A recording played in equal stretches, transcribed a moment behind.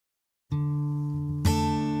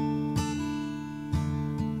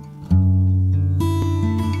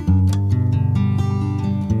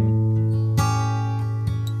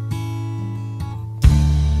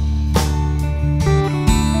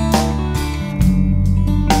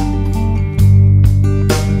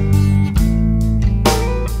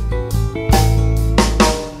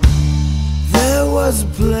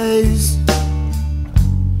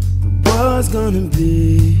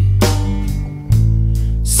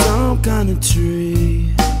kind of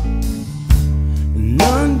tree, and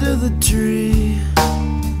under the tree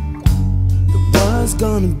there was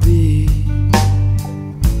gonna be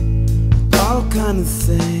all kind of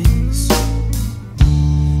things,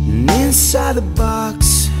 and inside the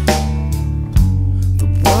box there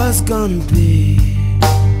was gonna be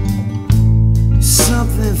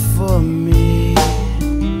something for me.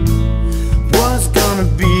 Was gonna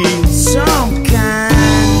be some kind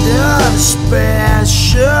of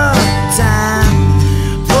special time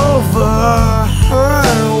over her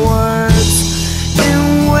words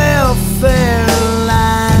in welfare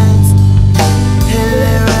lines. And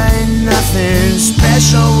there ain't nothing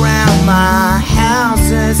special around my house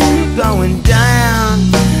that's going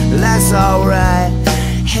down. That's alright.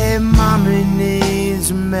 Hey, mommy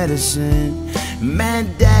needs medicine.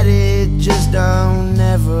 Man, daddy just don't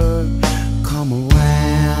ever come around.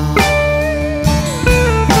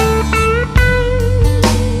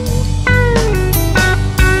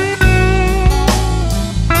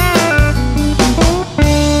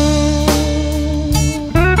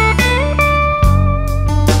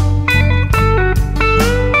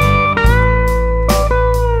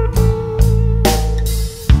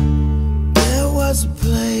 There was a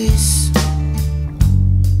place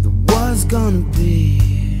that was gonna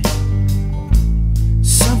be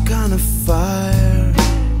some kind of fire.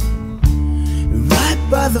 Right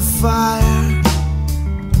by the fire,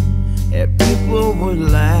 yeah, people would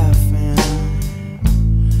laugh and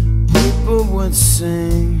people would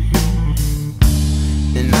sing.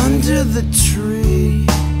 And under the tree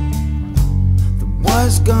there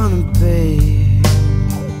was gonna be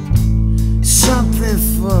something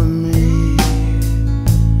for me.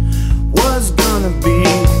 Was gonna be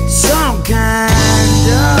some kind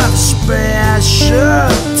of special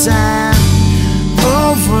time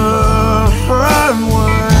over her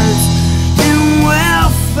words in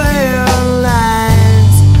welfare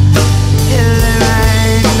lines. And there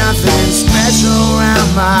ain't nothing special around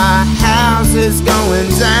my house, it's going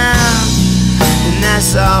down, and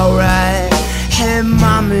that's alright. Hey,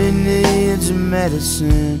 mommy needs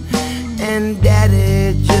medicine, and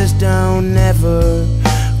daddy just don't ever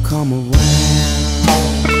come around.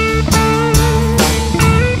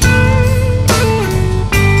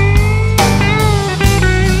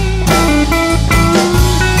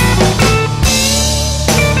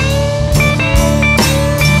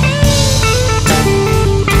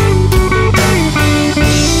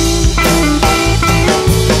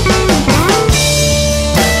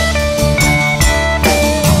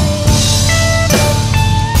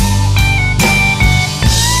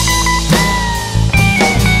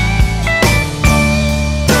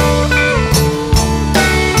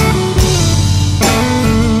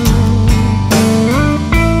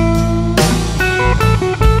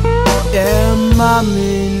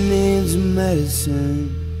 Mommy needs medicine,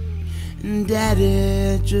 and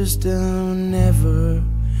daddy just don't ever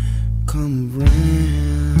come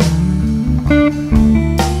around.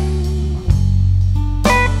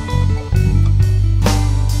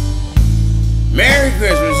 Merry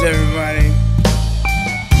Christmas, everybody.